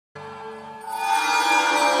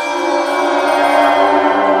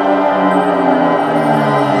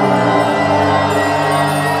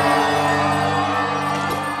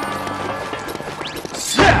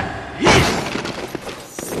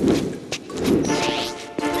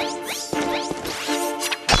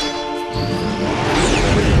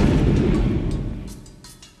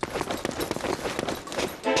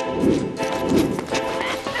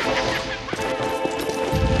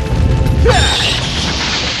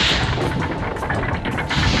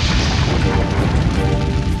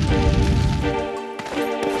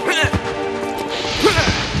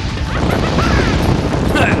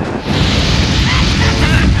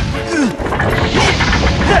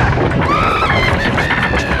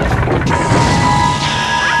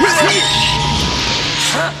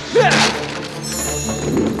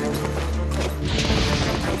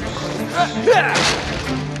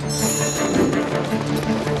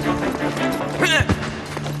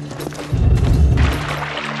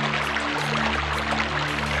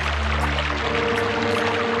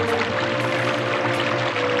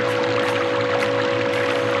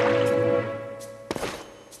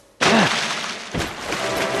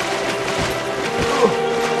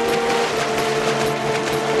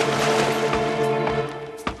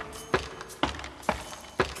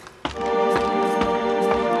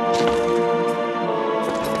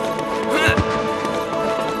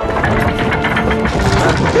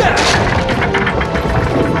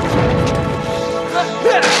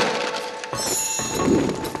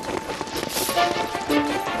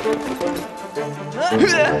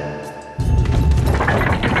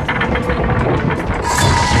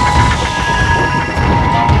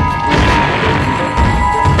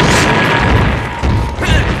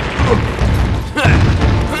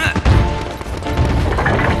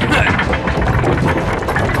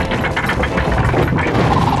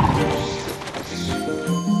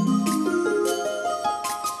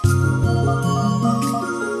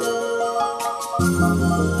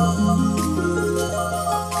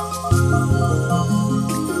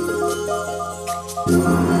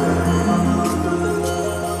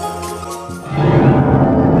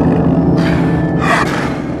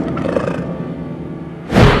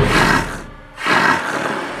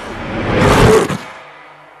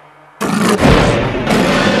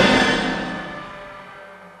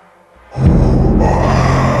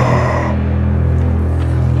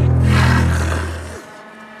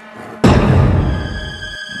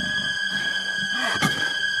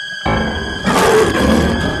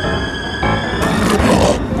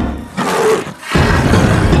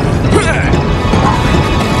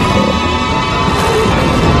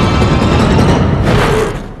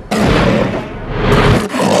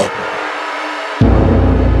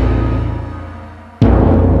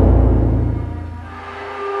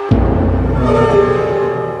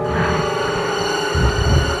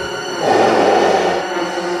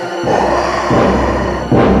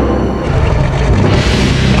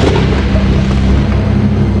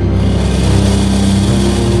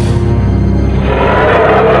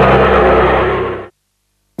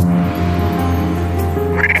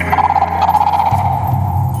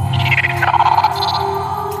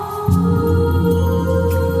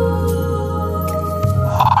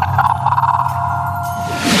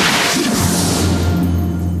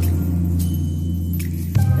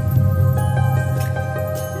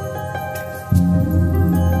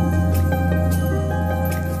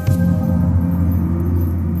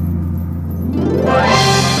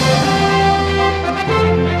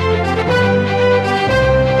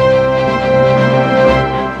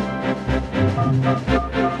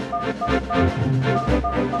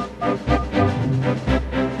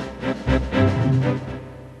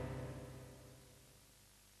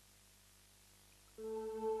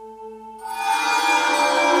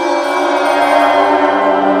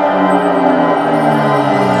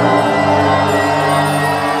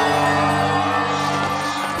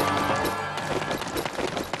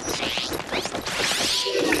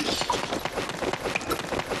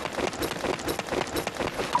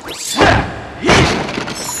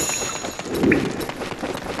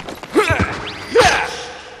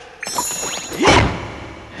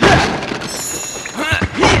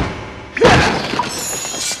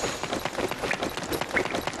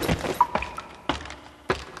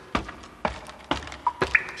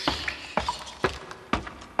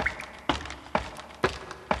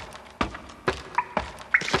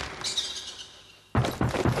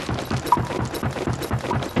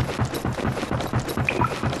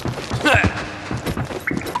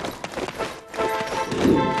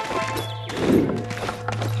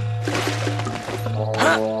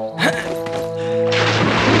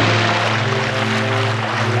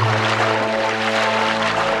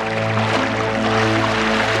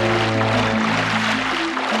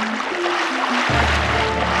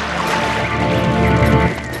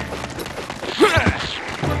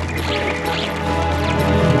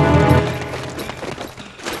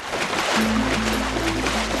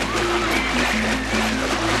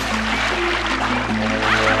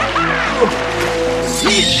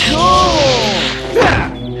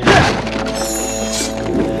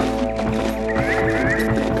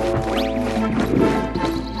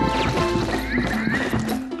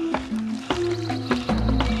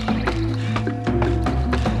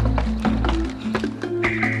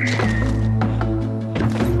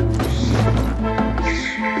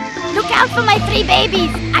for my 3 babies.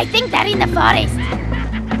 I think they're in the forest.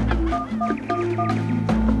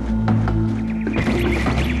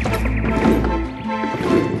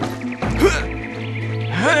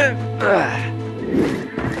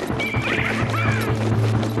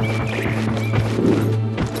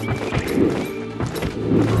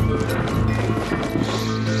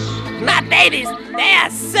 My babies, they are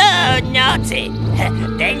so naughty.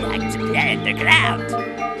 They like to play on the ground.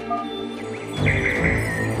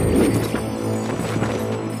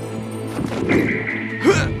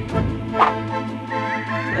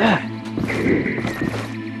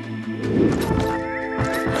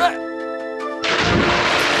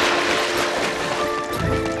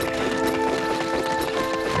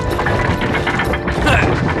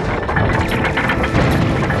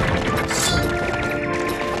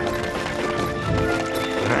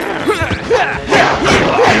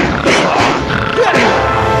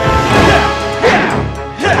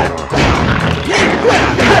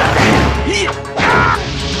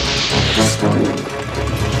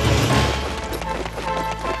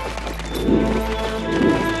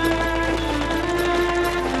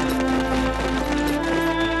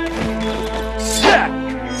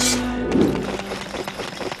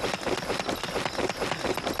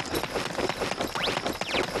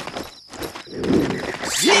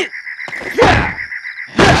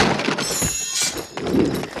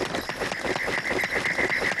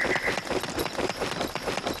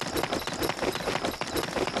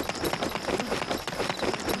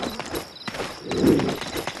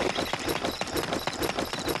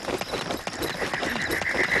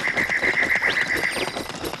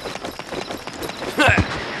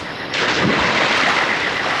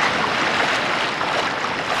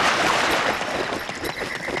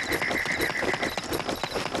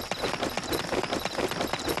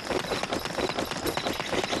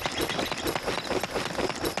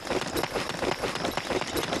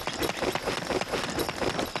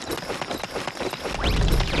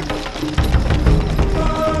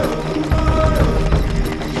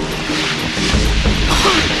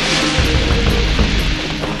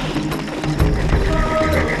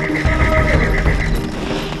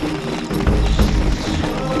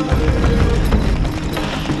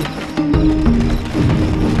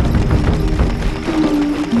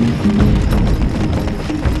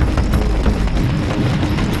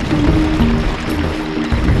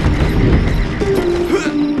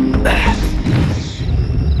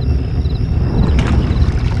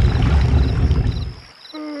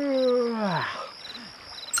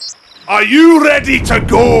 Are you ready to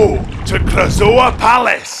go to Krazoa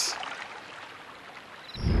Palace?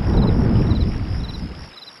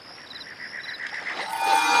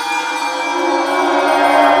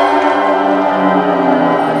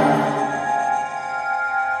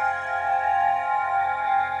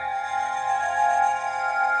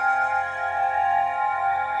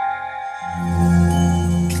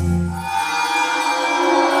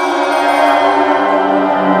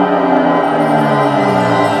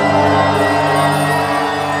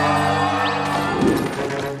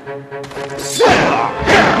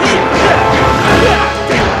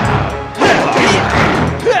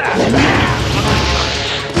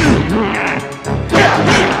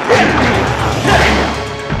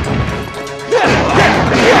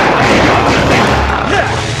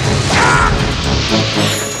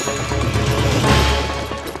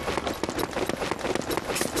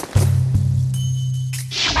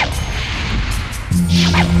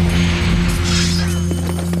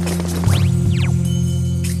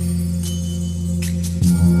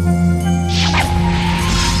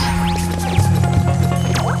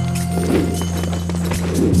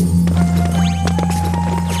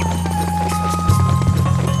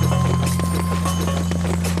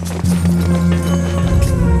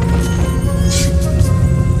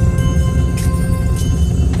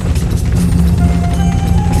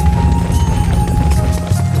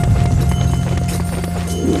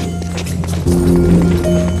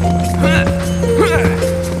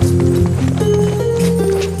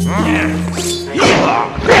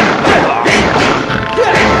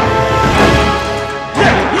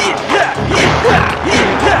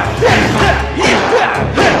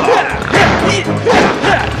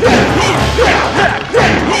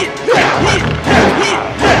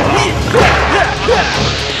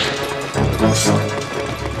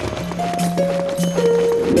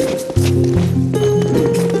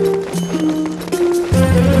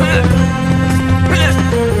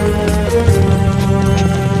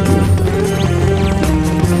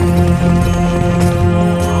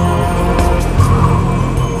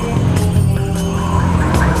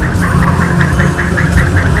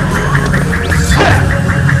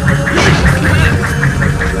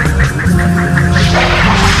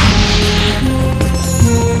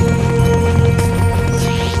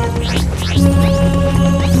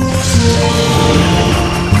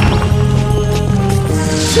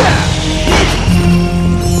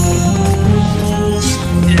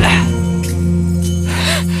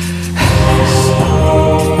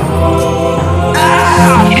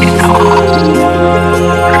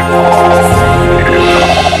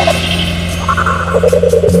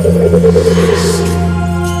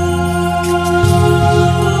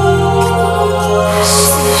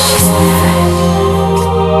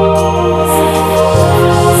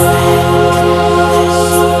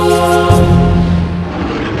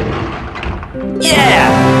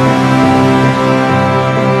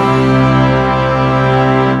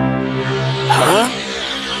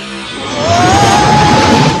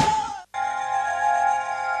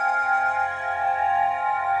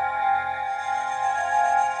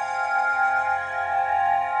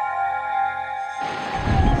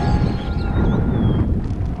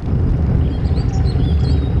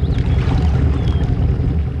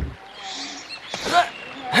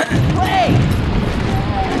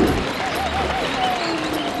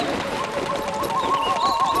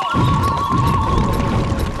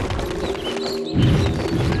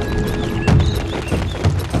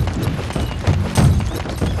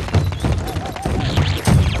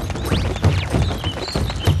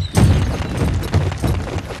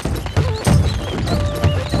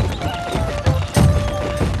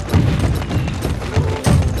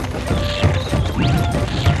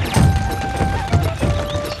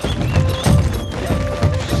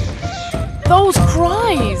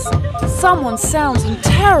 eyes! Someone sounds in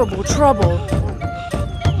terrible trouble.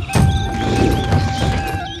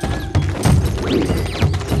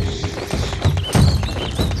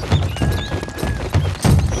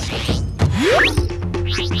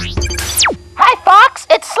 Hi, Fox.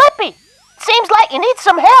 It's Slippy. Seems like you need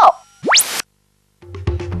some help.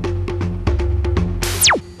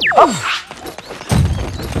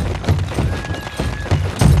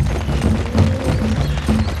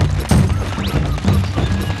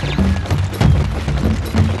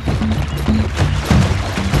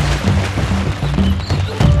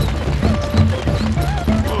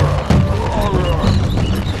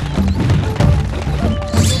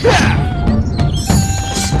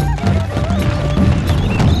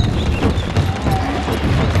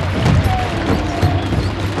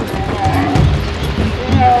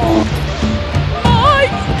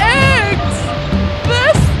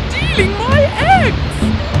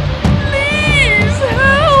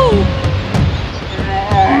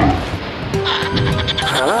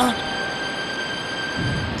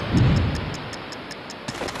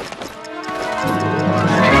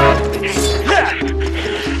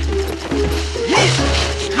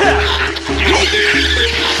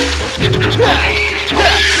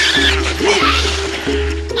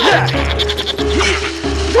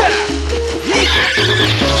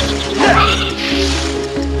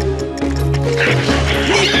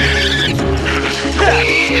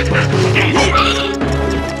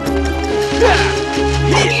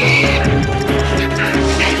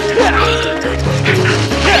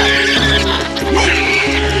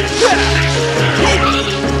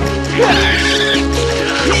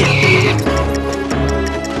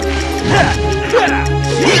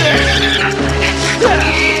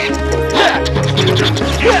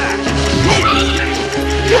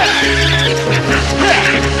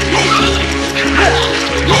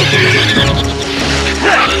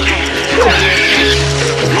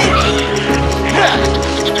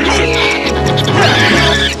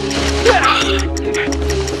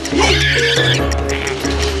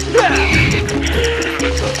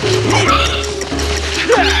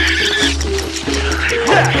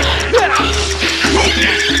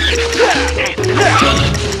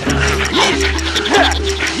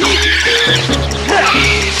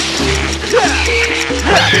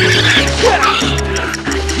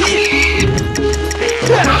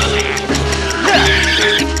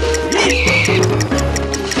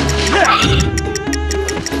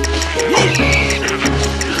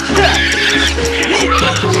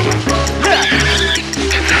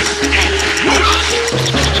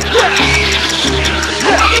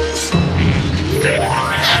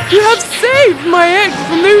 You have saved my egg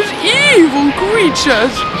from those evil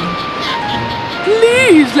creatures.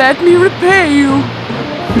 Please let me repay you.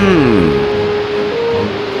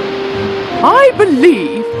 I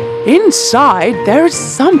believe inside there is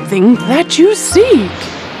something that you seek.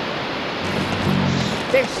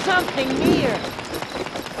 There's something near.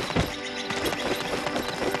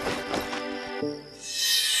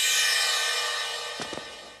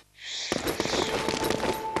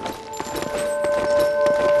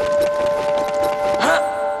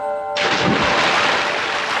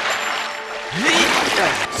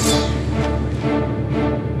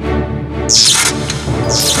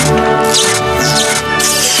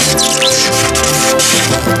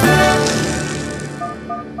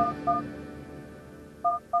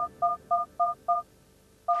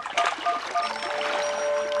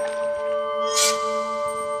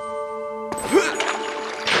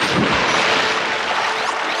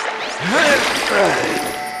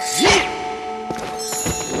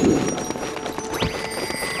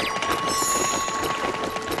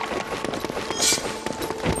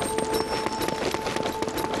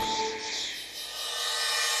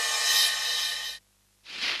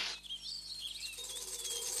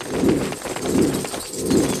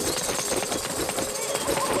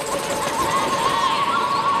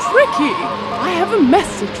 I have a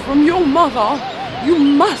message from your mother. You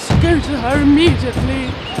must go to her immediately.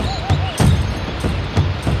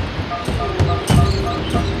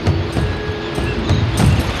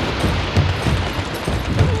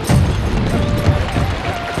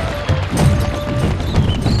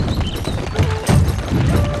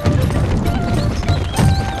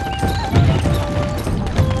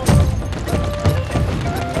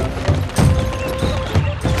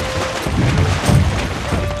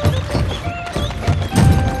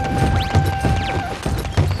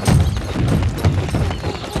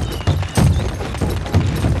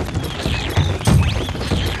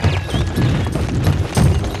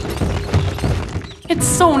 It's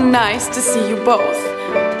so nice to see you both,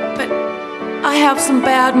 but I have some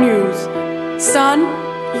bad news. Son,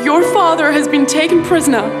 your father has been taken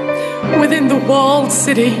prisoner within the walled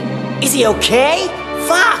city. Is he okay?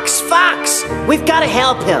 Fox! We've got to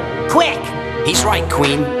help him. Quick! He's right,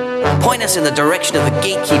 Queen. Point us in the direction of the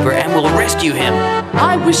gatekeeper and we'll rescue him.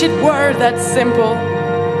 I wish it were that simple.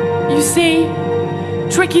 You see,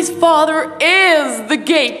 Tricky's father is the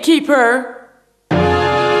gatekeeper.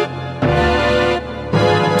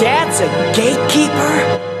 Dad's a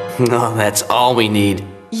gatekeeper? No, that's all we need.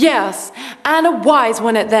 Yes, and a wise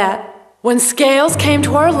one at that. When Scales came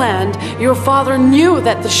to our land, your father knew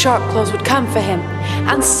that the Sharpclaws would come for him,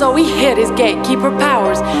 and so he hid his gatekeeper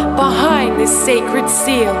powers behind this sacred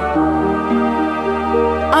seal.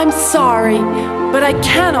 I'm sorry, but I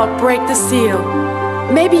cannot break the seal.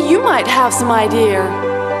 Maybe you might have some idea.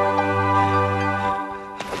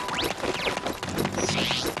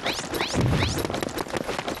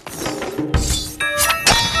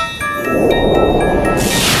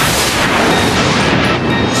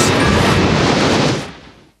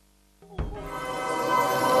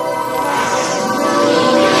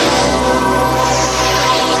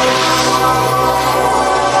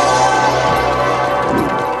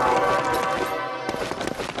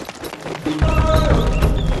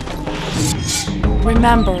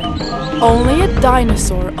 Remember, only a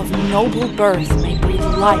dinosaur of noble birth may breathe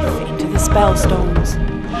life into the spellstones.